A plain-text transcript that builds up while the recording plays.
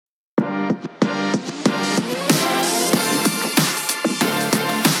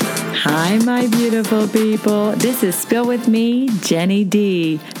Hi, my beautiful people. This is Spill With Me, Jenny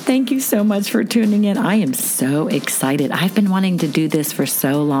D. Thank you so much for tuning in. I am so excited. I've been wanting to do this for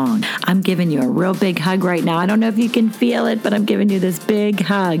so long. I'm giving you a real big hug right now. I don't know if you can feel it, but I'm giving you this big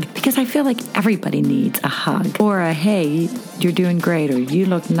hug because I feel like everybody needs a hug or a, hey, you're doing great, or you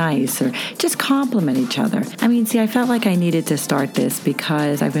look nice, or just compliment each other. I felt like I needed to start this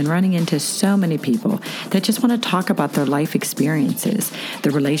because I've been running into so many people that just want to talk about their life experiences,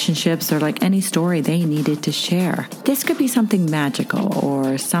 the relationships, or like any story they needed to share. This could be something magical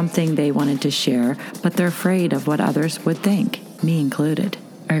or something they wanted to share, but they're afraid of what others would think, me included.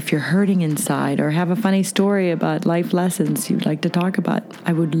 Or if you're hurting inside or have a funny story about life lessons you'd like to talk about,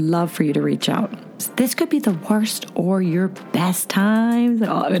 I would love for you to reach out. This could be the worst or your best times.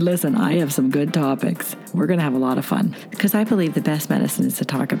 Oh, listen, I have some good topics. We're going to have a lot of fun because I believe the best medicine is to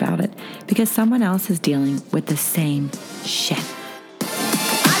talk about it because someone else is dealing with the same shit.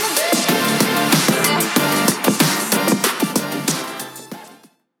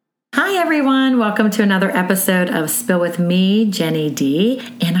 Hi, everyone. Welcome to another episode of Spill With Me, Jenny D.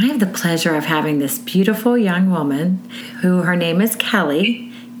 And I have the pleasure of having this beautiful young woman who her name is Kelli.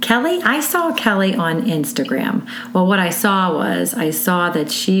 Kelli, I saw Kelli on Instagram. Well, what I saw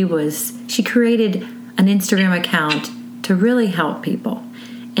that she created an Instagram account to really help people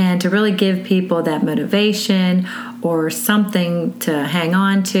and to really give people that motivation or something to hang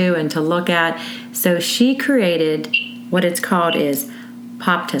on to and to look at. So she created what it's called is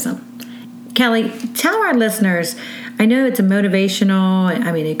Poptimism. Kelli, tell our listeners, I know it's a motivational,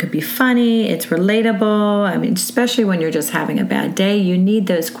 it could be funny, it's relatable, especially when you're just having a bad day, you need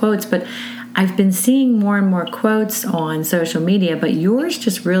those quotes, but I've been seeing more and more quotes on social media, but yours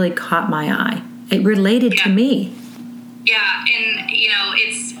just really caught my eye. It related to me. Yeah, and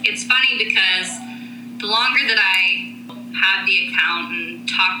it's funny because the longer that I have the account and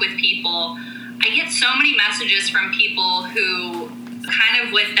talk with people, I get so many messages from people who kind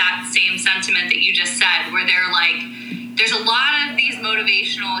of with that same sentiment that you just said, where they're like, there's a lot of these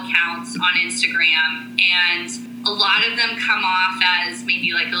motivational accounts on Instagram, and a lot of them come off as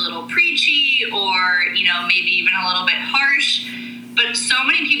maybe like a little preachy or, maybe even a little bit harsh. But so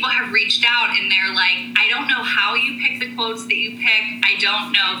many people have reached out and they're like, I don't know how you pick the quotes that you pick. I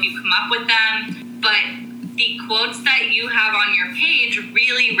don't know if you come up with them, but the quotes that you have on your page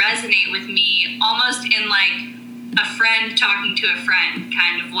really resonate with me almost in like a friend talking to a friend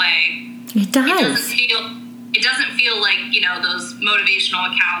kind of way. It does. It doesn't feel like, those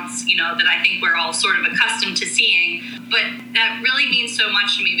motivational accounts, that I think we're all sort of accustomed to seeing. But that really means so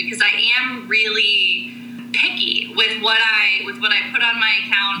much to me because I am really picky with what I put on my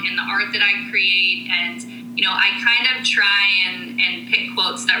account and the art that I create. And, I kind of try and pick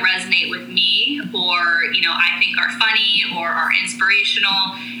quotes that resonate with me or, I think are funny or are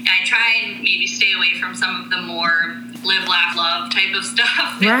inspirational. And I try and maybe stay away from some of the more live, laugh, love type of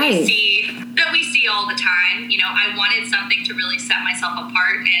stuff that we see all the time. I wanted something to really set myself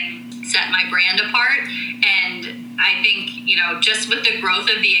apart and set my brand apart. And I think, just with the growth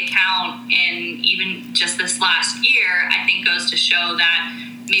of the account and even just this last year, I think goes to show that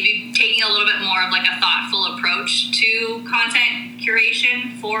maybe taking a little bit more of like a thoughtful approach to content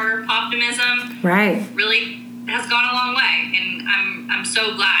curation for Poptimism really has gone a long way. And I'm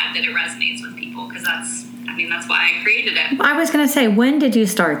so glad that it resonates with people because that's why I created it. I was going to say, when did you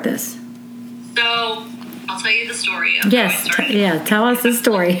start this? So I'll tell you the story of how I started. Tell us the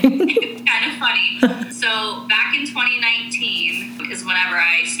story. It's kind of funny. So back in 2019 is whenever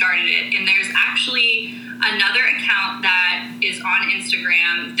I started it. And there's actually another account that is on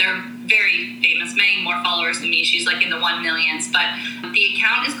Instagram. They're very famous, many more followers than me. She's like in the 1 millions. But the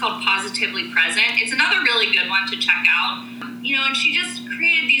account is called Positively Present. It's another really good one to check out. And she just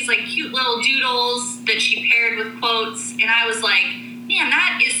created these like cute little doodles that she paired with quotes. And I was like, man,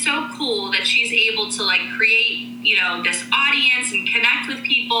 that is so cool that she's able to like create, this audience and connect with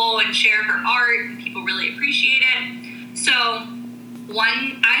people and share her art, and people really appreciate it. So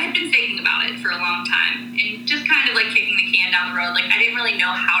I had been thinking about it for a long time and just kind of like kicking the can down the road. Like I didn't really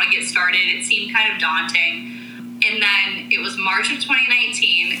know how to get started. It seemed kind of daunting. And then it was March of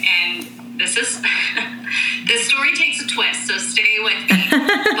 2019 and this story takes a twist, so stay with me.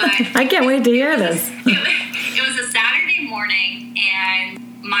 But I can't wait to hear this. It was a Saturday morning, and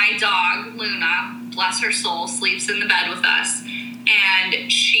my dog, Luna, bless her soul, sleeps in the bed with us,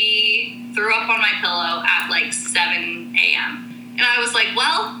 and she threw up on my pillow at like 7 a.m. And I was like,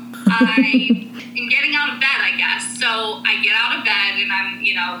 well, I am getting out of bed, I guess. So I get out of bed, and I'm,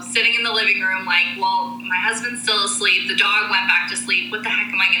 sitting in the living room like, well, my husband's still asleep. The dog went back to sleep. What the heck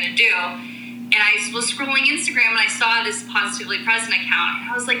am I going to do? And I was scrolling Instagram and I saw this Positively Present account.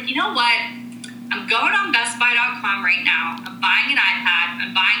 And I was like, you know what? I'm going on bestbuy.com right now. I'm buying an iPad.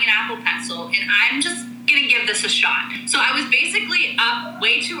 I'm buying an Apple Pencil. And I'm just going to give this a shot. So I was basically up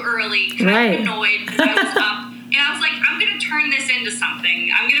way too early, kind of annoyed because I was up. And I was like, I'm going to turn this into something.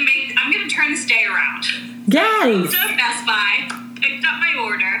 I'm going to turn this day around. Yes. So I went to Best Buy, picked up my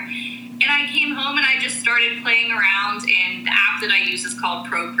order. And I came home and I just started playing around. And the app that I use is called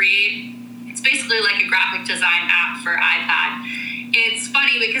Procreate. It's basically like a graphic design app for iPad. It's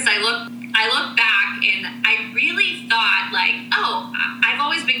funny because I look back and I really thought like, oh, I've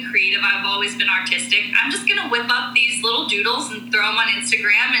always been creative. I've always been artistic. I'm just going to whip up these little doodles and throw them on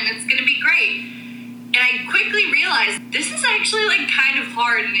Instagram and it's going to be great. And I quickly realized this is actually like kind of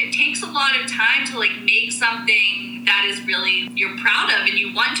hard and it takes a lot of time to like make something that is really you're proud of and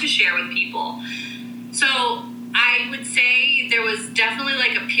you want to share with people. So I would say there was definitely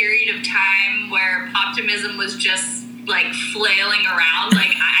like a period of time where Poptimism was just like flailing around.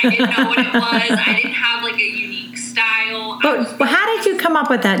 Like I didn't know what it was. I didn't have like a unique style. But how did you come up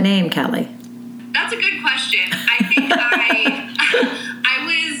with that name, Kelli? That's a good question. I think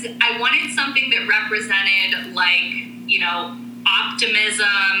I wanted something that represented like, you know, optimism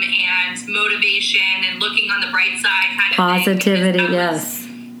and motivation and looking on the bright side kind of positivity, yes.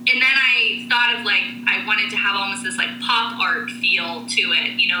 And then I thought of like, I wanted to have almost this like pop art feel to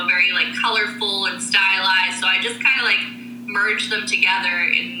it, you know, very like colorful and stylized. So I just kind of like merged them together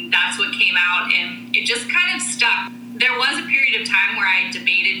and that's what came out and it just kind of stuck. There was a period of time where I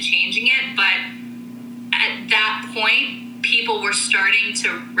debated changing it, but at that point, people were starting to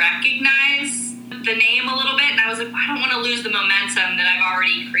recognize the name a little bit and I was like, I don't want to lose the momentum that I've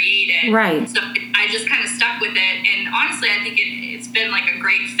already created. Right. So I just kind of stuck with it and honestly I think it's been like a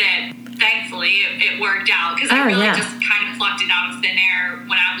great fit. Thankfully it worked out because I really just kind of plucked it out of thin air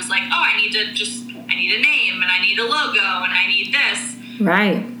when I was like, oh, I need a name and I need a logo and I need this.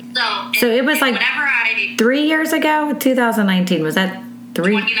 Right. So it was like 3 years ago, 2019, was that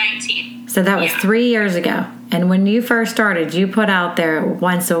 2019. So that was 3 years ago. And when you first started, you put out there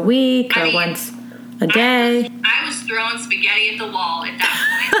once a week or once a day? I was throwing spaghetti at the wall at that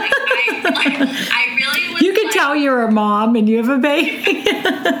point. I really was. You can tell you're a mom and you have a baby.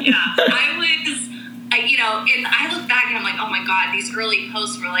 I was, you know, and I look back and I'm like, oh my God, these early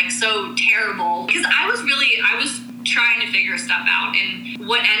posts were like so terrible. Because I was trying to figure stuff out. And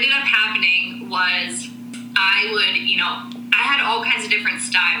what ended up happening was I would, you know, I had all kinds of different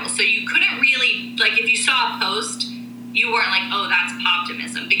styles. So you couldn't really, like if you saw a post, you weren't like, oh, that's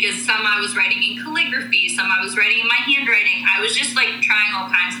Poptimism. Because some I was writing in calligraphy, some I was writing in my handwriting. I was just like trying all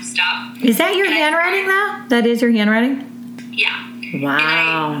kinds of stuff. Is that your handwriting though? That is your handwriting? Yeah.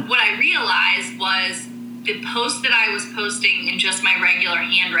 Wow. And what I realized was the posts that I was posting in just my regular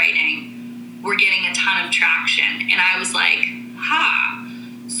handwriting were getting a ton of traction. And I was like,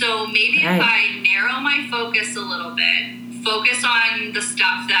 so maybe if I narrow my focus a little bit, focus on the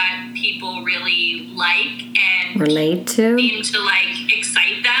stuff that people really like and relate to, seem to like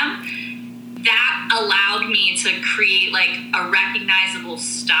excite them, that allowed me to create like a recognizable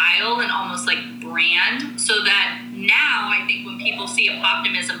style and almost like brand, so that now I think when people see a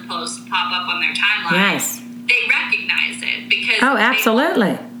Poptimism post pop up on their timeline, they recognize it because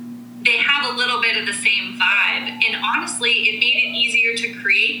absolutely. They have a little bit of the same vibe. And honestly, it made it easier to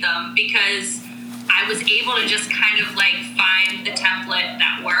create them because I was able to just kind of like find the template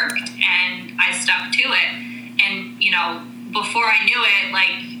that worked and I stuck to it. And, you know, before I knew it,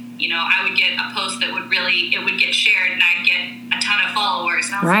 like, you know, I would get a post that would get shared and I'd get a ton of followers.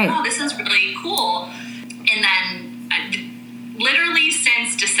 And I was like, oh, this is really cool. And then literally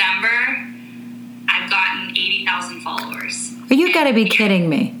since December, I've gotten 80,000 followers. You got to be kidding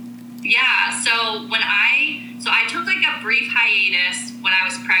me. Yeah, so I took like a brief hiatus when I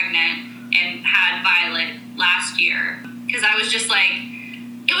was pregnant and had Violet last year because I was just like,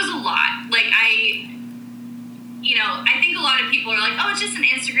 it was a lot. Like I think a lot of people are like, oh, it's just an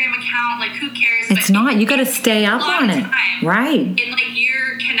Instagram account, like who cares? It's not. You got to stay up on it, right? And like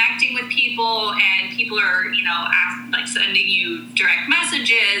you're connecting with people, and people are, you know, sending you direct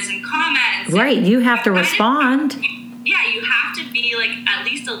messages and comments. Right, you have to respond. Yeah, you have to be like at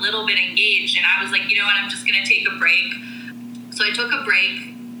least a little bit engaged. And I was like, you know what, I'm just going to take a break. So I took a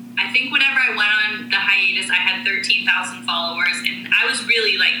break. I think whenever I went on the hiatus, I had 13,000 followers. And I was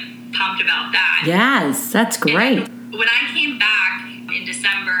really like pumped about that. Yes, that's great. And when I came back in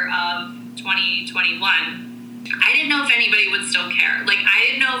December of 2021, I didn't know if anybody would still care. Like, I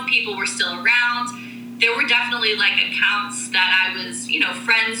didn't know if people were still around. There were definitely like accounts that I was, you know,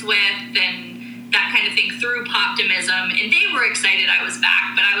 friends with and that kind of thing through Poptimism, and they were excited I was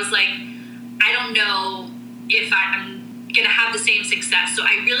back, but I was like, I don't know if I'm going to have the same success. So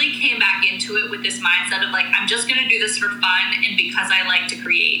I really came back into it with this mindset of like, I'm just going to do this for fun and because I like to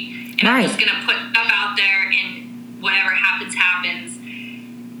create. And I'm just going to put stuff out there and whatever happens, happens.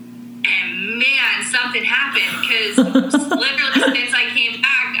 And man, something happened because literally since I came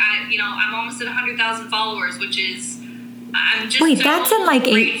back, I'm almost at 100,000 followers, which is, I'm just Wait, so that's in like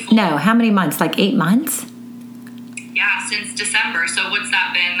grateful. how many months? Like 8 months? Yeah, since December. So what's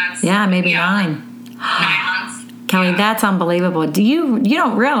that been? That's maybe 9. 9 months. Kelli, that's unbelievable. You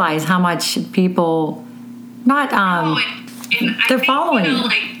don't realize how much people they're following you.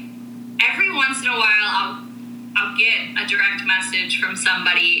 Like every once in a while I'll get a direct message from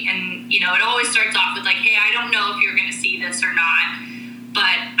somebody and it always starts off with like, hey, I don't know if you're going to see this or not, but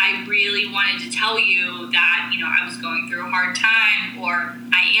I really wanted to tell you that I was going through a hard time, or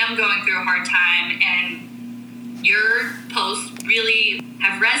I am going through a hard time, and your posts really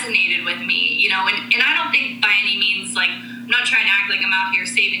have resonated with me, and I don't think by any means, like, I'm not trying to act like I'm out here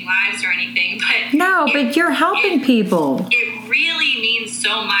saving lives or anything, but but you're helping people. It really means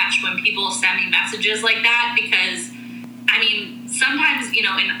so much when people send me messages like that, because sometimes,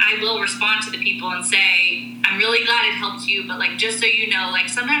 and I will respond to the people and say, I'm really glad it helped you, but like, just so you know, like,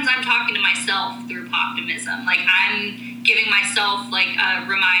 sometimes I'm talking to myself through Poptimism. Like, I'm giving myself like a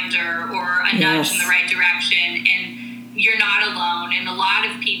reminder or a nudge in the right direction, and you're not alone. And a lot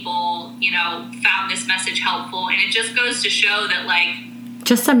of people, found this message helpful, and it just goes to show that, like,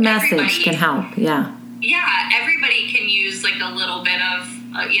 just a message can help. Yeah, everybody can use like a little bit of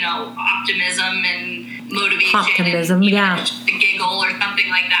optimism and motivation. Optimism, and, just a giggle or something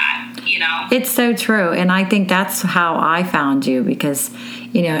like that. It's so true, and I think that's how I found you, because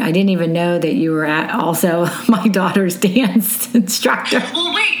I didn't even know that you were also my daughter's dance instructor.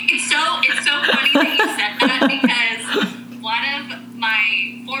 Well, wait, it's so funny that you said that, because one of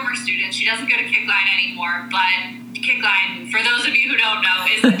my former students, she doesn't go to Kickline anymore, but Kickline, for those of you who don't know,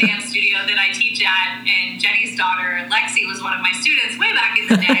 is the dance studio that I teach at, and Jenny's daughter, Lexi, was one of my students way back in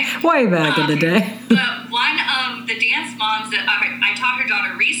the day. Way back in the day. But one of the dance moms that I taught her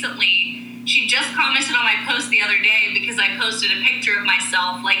daughter recently, she just commented on my post the other day because I posted a picture of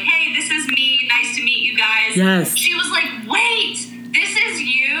myself, like, hey, this is me, nice to meet you guys. Yes. She was like, wait, this is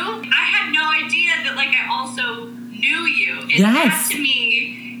you? I had no idea that, like, I also knew you. And that to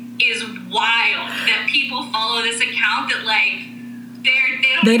me is wild, that people follow this account that, like,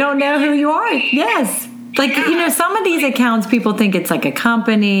 they don't know who you are. Yes. Like, some of these accounts, people think it's like a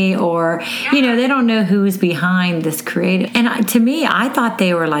company, or, they don't know who's behind this creative. And to me, I thought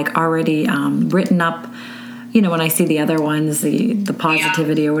they were like already written up. When I see the other ones, the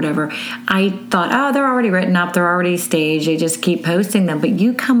positivity or whatever, I thought, oh, they're already written up. They're already staged. They just keep posting them. But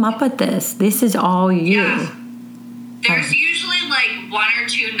you come up with this. This is all you. Yeah. There's usually like 1 or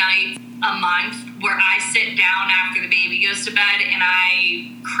 2 nights a month where I sit down after the baby goes to bed and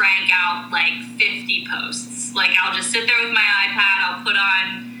I crank out like 50 posts. Like, I'll just sit there with my iPad, I'll put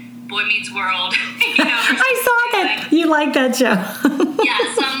on Boy Meets World. I saw that. You like that show.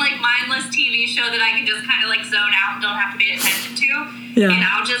 Some like mindless TV show that I can just kind of like zone out and don't have to pay attention to. Yeah. And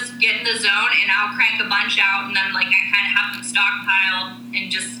I'll just get in the zone and I'll crank a bunch out, and then like I kind of have them stockpiled, and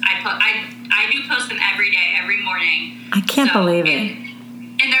just I do post them every day, every morning. I can't believe it.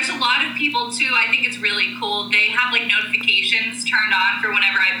 And there's a lot of people too, I think it's really cool, they have like notifications turned on for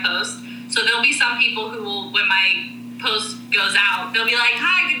whenever I post. So there'll be some people who will, when my post goes out, they'll be like,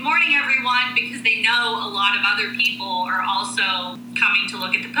 hi, good morning everyone, because they know a lot of other people are also coming to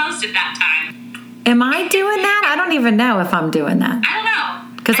look at the post at that time. Am I doing that? I don't even know if I'm doing that. I don't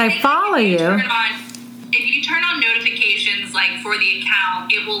know. Because I follow you. If you turn on notifications like for the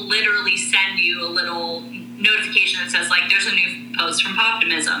account, it will literally send you a little notification that says like there's a new post from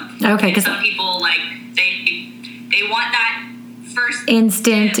Poptimism. Okay, because some people like they want that first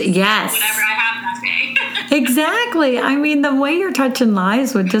instant, yes, whatever I have that day. Exactly. I mean, the way you're touching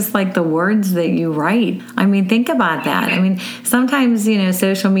lives with just like the words that you write. I mean, think about that. I mean, sometimes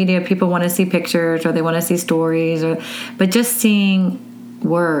social media, people want to see pictures or they want to see stories, but just seeing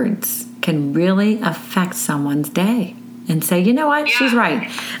words can really affect someone's day. And say, you know what, she's right.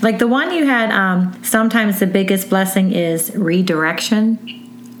 Like the one you had, sometimes the biggest blessing is redirection.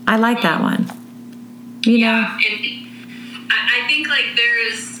 I like that one. You know? And I think like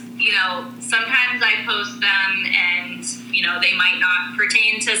there's, sometimes I post them and, they might not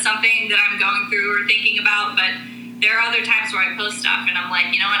pertain to something that I'm going through or thinking about, but there are other times where I post stuff and I'm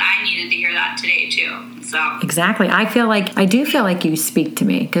like, you know what, I needed to hear that today too. So exactly. I do feel like you speak to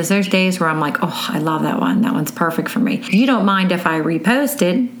me, because there's days where I'm like, oh, I love that one. That one's perfect for me. You don't mind if I repost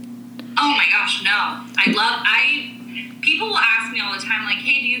it? Oh my gosh, no. People will ask ask me all the time, like,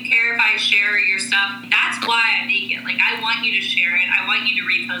 hey, do you care if I share your stuff? That's why I make it. Like, I want you to share it. I want you to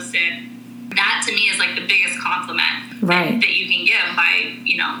repost it. That to me is like the biggest compliment that you can give by,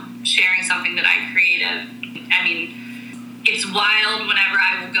 sharing something that I created. I mean, it's wild whenever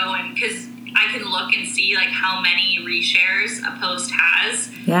I will go in, because I can look and see like how many reshares a post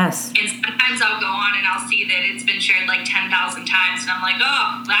has. Yes. And sometimes I'll go on and I'll see that it's been shared like 10,000 times, and I'm like,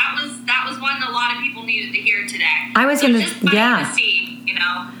 oh, that was one a lot of people needed to hear today. I was going to, to see,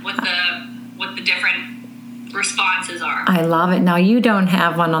 what the different responses are. I love it. Now, you don't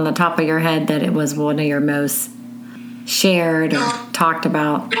have one on the top of your head that it was one of your most shared or talked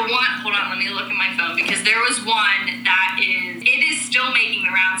about. Hold on, let me look at my phone, because there was one that it is still making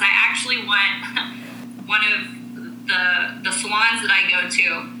the rounds. I actually went, one of the salons that I go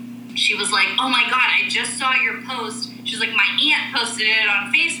to, she was like, oh my God, I just saw your post. She's like, my aunt posted it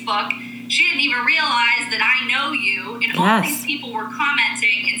on Facebook. She didn't even realize that I know you. And all these people were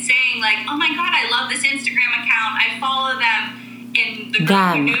commenting and saying like, oh my God, I love this Instagram account. I follow them. And the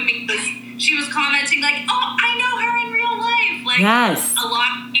girl who knew me, she was commenting like, oh, I know her in real life. Like, a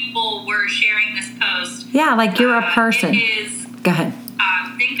lot of people were sharing this post. Yeah, like you're a person. It is. Go ahead.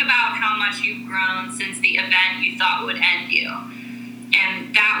 Think about how much you've grown since the event you thought would end you.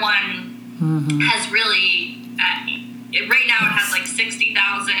 And that one has really... right now it has like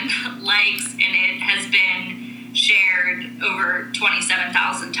 60,000 likes, and it has been shared over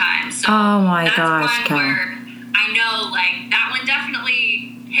 27,000 times. So oh my that's gosh, one where I know like that one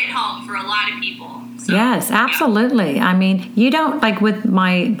definitely hit home for a lot of people. So, yes, absolutely. Yeah. I mean, you don't, like with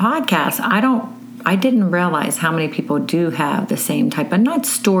my podcast, I didn't realize how many people do have the same type of, not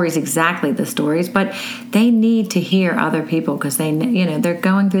stories, exactly the stories, but they need to hear other people because they're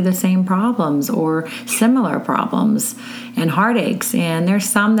going through the same problems or similar problems and heartaches. And there's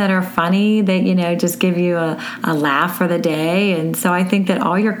some that are funny that, just give you a laugh for the day. And so I think that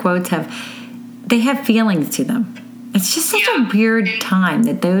all your quotes have feelings to them. It's just such a weird time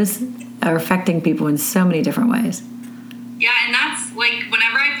that those are affecting people in so many different ways. Yeah, and that's, like,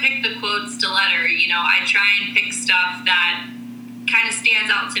 whenever I pick the quotes to letter, I try and pick stuff that kind of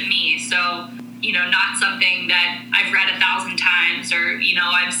stands out to me. So, not something that I've read 1,000 times or,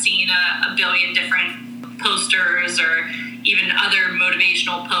 I've seen a billion different posters or even other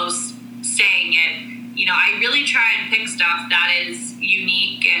motivational posts saying it. I really try and pick stuff that is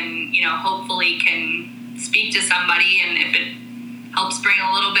unique and, hopefully can speak to somebody. And if it helps bring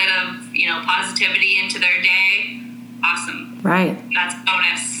a little bit of, positivity into their day, awesome. Right. That's a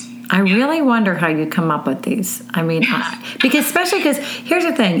bonus. I really wonder how you come up with these. I mean, especially because here's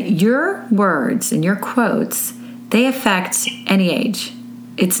the thing, your words and your quotes, they affect any age.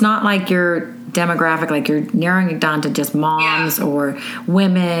 It's not like your demographic, like you're narrowing it down to just moms or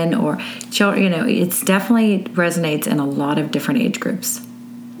women or children. It's definitely resonates in a lot of different age groups.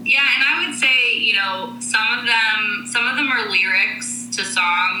 Yeah, and I would say, some of them are lyrics to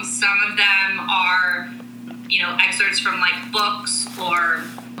songs. Some of them are excerpts from like books or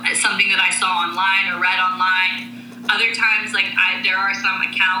something that I saw online or read online. Other times, like there are some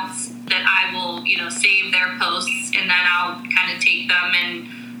accounts that I will, save their posts and then I'll kind of take them and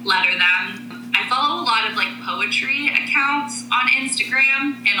letter them. I follow a lot of like poetry accounts on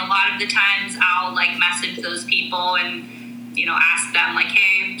Instagram, and a lot of the times I'll like message those people and, ask them like,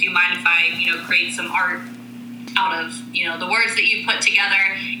 hey, do you mind if I, create some art out of, the words that you put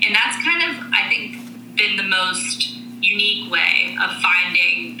together? And that's kind of, I think, been the most unique way of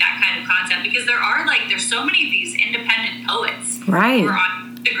finding that kind of content, because there's so many of these independent poets who are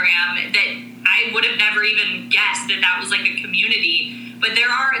on Instagram that I would have never even guessed that was like a community, but there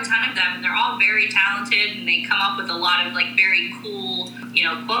are a ton of them and they're all very talented and they come up with a lot of like very cool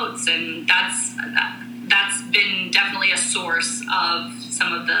quotes, and that's been definitely a source of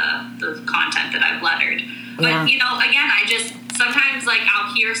some of the content that I've lettered. But again, I just sometimes like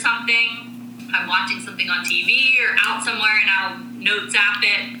I'll hear something, I'm watching something on TV or out somewhere, and I'll note zap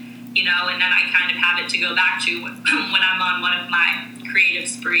it, and then I kind of have it to go back to when I'm on one of my creative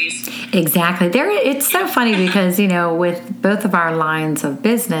sprees. Exactly. It's so funny because, with both of our lines of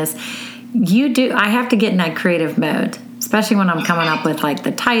business, I have to get in that creative mode, especially when I'm coming up with like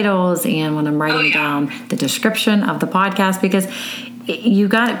the titles and when I'm writing down the description of the podcast, because you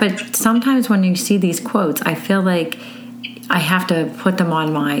got it. But sometimes when you see these quotes, I feel like I have to put them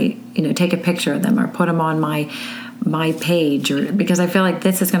on my, take a picture of them or put them on my page, or because I feel like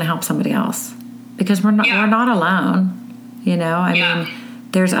this is going to help somebody else, because we're not alone. I mean,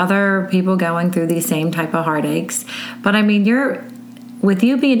 there's other people going through these same type of heartaches. But I mean, I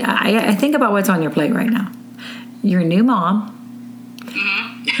think about what's on your plate right now. You're a new mom.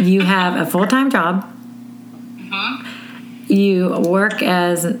 Mm-hmm. You have a full-time job. Mm-hmm. you work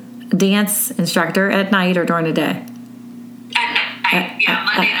as a dance instructor at night or during the day? At night.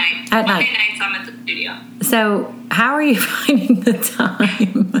 Monday night. At Monday night. nights I'm at the studio. So how are you finding the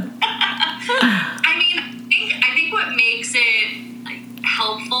time? I think what makes it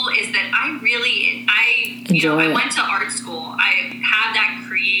helpful is that I enjoy it. I went to art school. I have that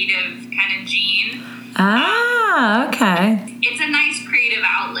creative kind of gene. Okay. It's a nice creative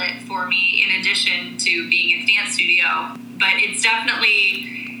outlet for me in addition to being at the dance studio. But it's definitely,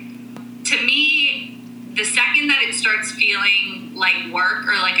 to me, the second that it starts feeling like work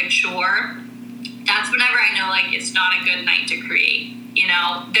or like a chore, that's whenever I know like it's not a good night to create. You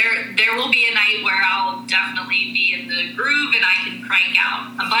know, there will be a night where I'll definitely be in the groove and I can crank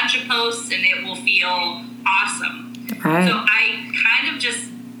out a bunch of posts and it will feel awesome. Right. So I kind of just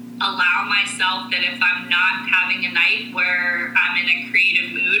allow myself that if I'm not having a night where I'm in a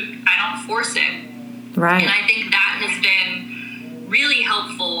creative mood, I don't force it. Right. And I think that has been really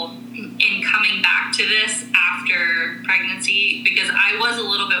helpful in coming back to this after pregnancy, because I was a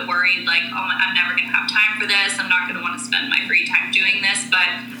little bit worried, like, oh, I'm never going to have time for this. I'm not going to want to spend my free time doing this. But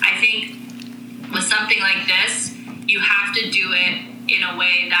I think with something like this, you have to do it in a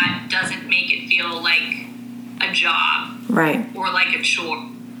way that doesn't make it feel like a job. Right. Or like a chore.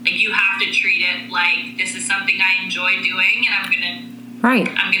 Like, you have to treat it like this is something I enjoy doing, and I'm going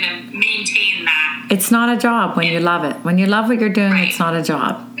to maintain that. It's not a job when you love it. When you love what you're doing, It's not a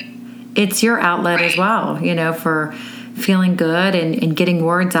job. It's your outlet as well, you know, for feeling good and getting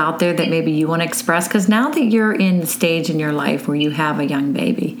words out there that maybe you want to express. Because now that you're in the stage in your life where you have a young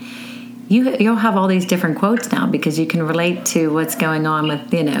baby, you'll have all these different quotes now because you can relate to what's going on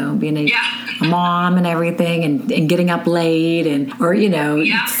with, you know, being a mom and everything and getting up late or, you know,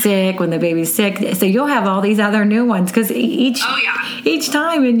 sick when the baby's sick. So you'll have all these other new ones because each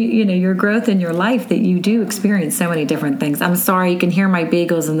time in, you know, your growth in your life that you do experience so many different things. I'm sorry, you can hear my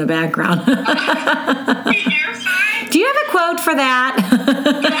beagles in the background. You're fine. Do you have a quote for that?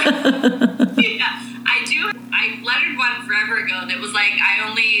 I do. I lettered one forever ago that was like, I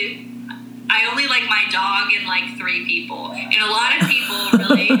only like my dog and like 3 people. And a lot of people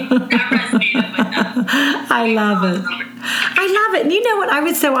really resonated with them. I love it. And you know what?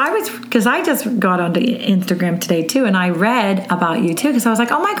 Because I just got onto Instagram today too, and I read about you too, because I was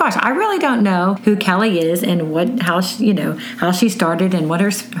like, oh my gosh, I really don't know who Kelli is and how she started and what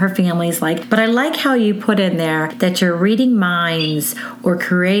her family's like. But I like how you put in there that you're reading minds or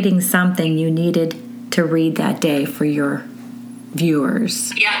creating something you needed to read that day for your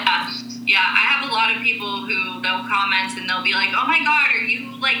viewers. Yeah, I have a lot of people who they'll comment and they'll be like, oh my God, are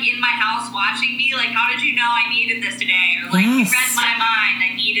you like in my house watching me? Like, how did you know I needed this today? Or like, you read my mind,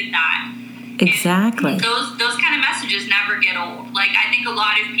 I needed that. Exactly. And those kind of messages never get old. Like, I think a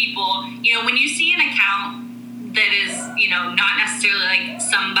lot of people, you know, when you see an account that is, you know, not necessarily like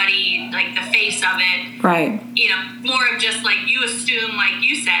somebody, like the face of it. Right. You know, more of just like you assume, like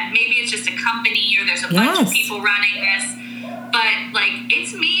you said, maybe it's just a company or there's a bunch of people running this. But, like,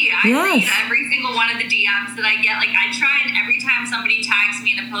 it's me. I read every single one of the DMs that I get. Like, I try and every time somebody tags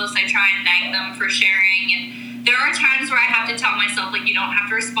me in a post, I try and thank them for sharing. And there are times where I have to tell myself, like, you don't have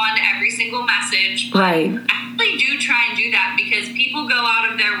to respond to every single message. But I really do try and do that because people go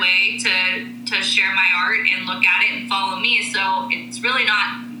out of their way to share my art and look at it and follow me. So it's really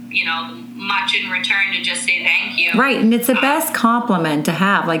not, you know, much in return to just say thank you. Right, and it's the best compliment to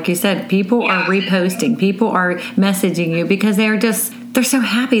have. Like you said, people are reposting, people are messaging you because they're so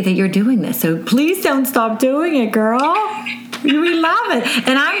happy that you're doing this. So please don't stop doing it, girl. We love it.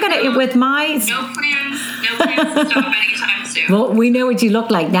 And I'm going to, with my... No plans to stop anytime soon. Well, we know what you look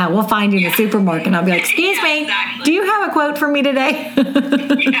like now. We'll find you in the supermarket and I'll be like, excuse me, do you have a quote for me today?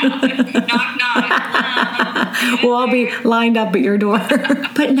 Knock, knock. We'll all be lined up at your door.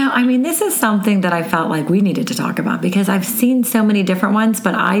 But no, I mean, this is something that I felt like we needed to talk about because I've seen so many different ones,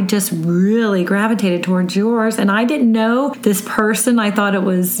 but I just really gravitated towards yours. And I didn't know this person. I thought it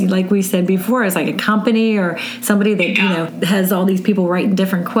was, like we said before, it's like a company or somebody that, you know, has all these people writing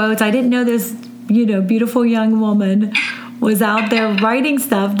different quotes. I didn't know this, you know, beautiful young woman was out there writing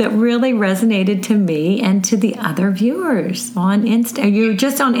stuff that really resonated to me and to the other viewers on Insta. Are you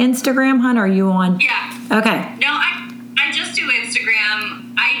just on Instagram, hon, or are you on? Yeah. Okay. No, I just do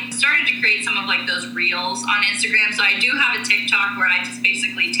Instagram. I started to create some of like those reels on Instagram. So I do have a TikTok where I just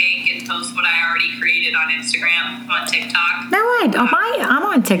basically take and post what I already created on Instagram on TikTok. No way. I'm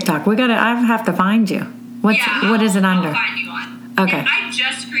on TikTok. I have to find you. What is it under? I'll find you on. Okay. And I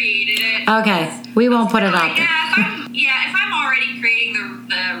just created it. Okay. We won't put it out there. If I'm already creating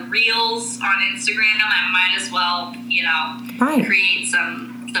the reels on Instagram, I might as well, you know, create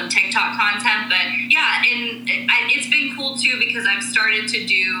some some TikTok content. But yeah, and it's been cool too because I've started to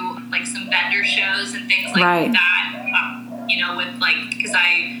do like some vendor shows and things like that. With because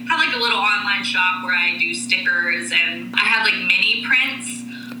I have like a little online shop where I do stickers, and I have like mini prints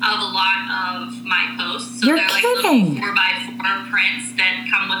of a lot of my posts. So You're they're like kidding. little 4x4 prints that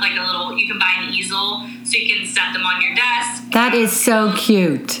come with like a little, you can buy an easel so you can set them on your desk. That is so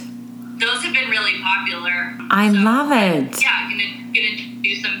cute. Those have been really popular. I love it. Yeah, gonna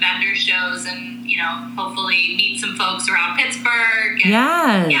do some vendor shows and, hopefully meet some folks around Pittsburgh.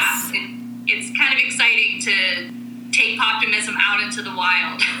 And yes. Yeah, it's kind of exciting to take Poptimism out into the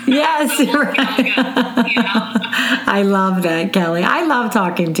wild. Yes, so we'll right. I love that, Kelly. I love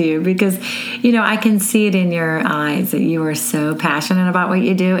talking to you because, I can see it in your eyes that you are so passionate about what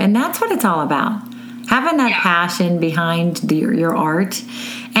you do. And that's what it's all about. Having that passion behind your art.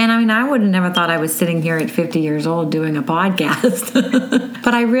 And I would have never thought I was sitting here at 50 years old doing a podcast.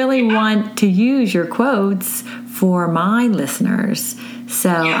 But I really want to use your quotes for my listeners.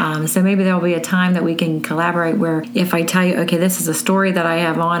 So so maybe there will be a time that we can collaborate where if I tell you, okay, this is a story that I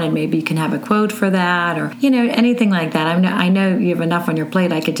have on, and maybe you can have a quote for that, or, anything like that. I know you have enough on your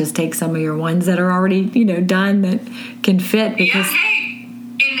plate. I could just take some of your ones that are already, done that can fit. Because hey,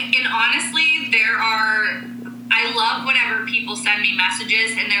 and honestly, I love whenever people send me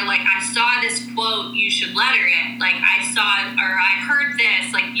messages and they're like, I saw this quote, you should letter it. Like, I heard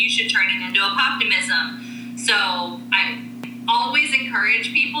this, like, you should turn it into a Poptimism. So I always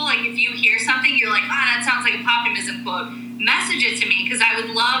encourage people, like, if you hear something, you're like, that sounds like a Poptimism quote, message it to me, because I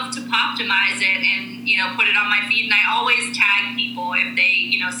would love to Poptimize it and, put it on my feed. And I always tag people if they,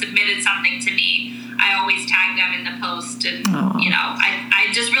 submitted something to me. I always tag them in the post. And, I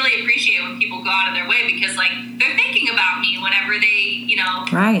just really appreciate when people go out of their way, because, like, they're thinking about me whenever they,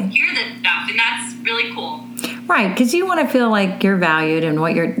 hear this stuff. And that's really cool. Right, because you want to feel like you're valued and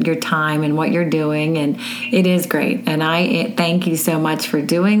what your time and what you're doing, and it is great. And I thank you so much for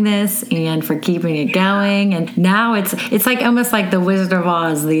doing this and for keeping it going. And now it's like almost like the Wizard of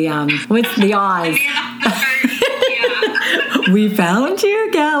Oz, with the Oz. We found you,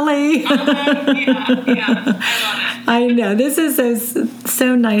 Kelly. I love it. I know. This is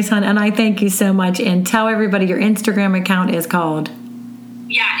so nice, hon, and I thank you so much. And tell everybody your Instagram account is called.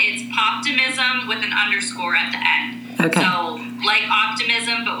 Yeah, it's Poptimism with an underscore at the end. Okay. So, like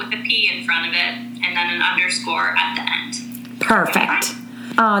optimism, but with a P in front of it, and then an underscore at the end. Perfect.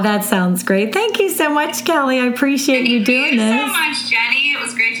 Oh, that sounds great. Thank you so much, Kelly. I appreciate you doing this. Thank you so much, Jenny. It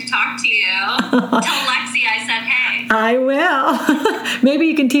was great to talk to you. Tell Lexi I said hey. I will. Maybe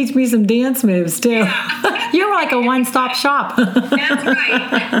you can teach me some dance moves, too. Yeah. You're like a one-stop shop. That's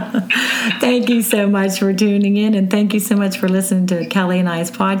right. Thank you so much for tuning in, and thank you so much for listening to Kelly and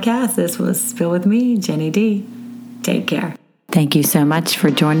I's podcast. This was Spill With Me, Jenny D. Take care. Thank you so much for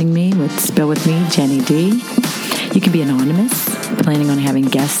joining me with Spill With Me, Jenny D. You can be anonymous, planning on having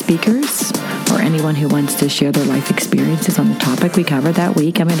guest speakers, or anyone who wants to share their life experiences on the topic we covered that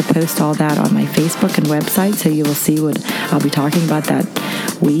week. I'm going to post all that on my Facebook and website, so you will see what I'll be talking about that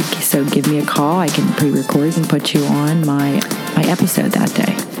week. So give me a call. I can pre-record and put you on my episode that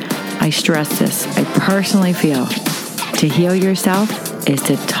day. I stress this. I personally feel to heal yourself is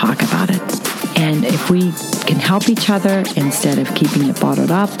to talk about it. And if we can help each other instead of keeping it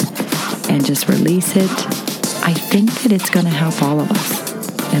bottled up and just release it, I think that it's going to help all of us.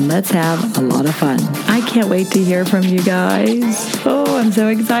 And let's have a lot of fun. I can't wait to hear from you guys. Oh, I'm so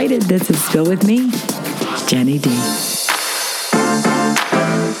excited. This is Spill With Me, Jenny D.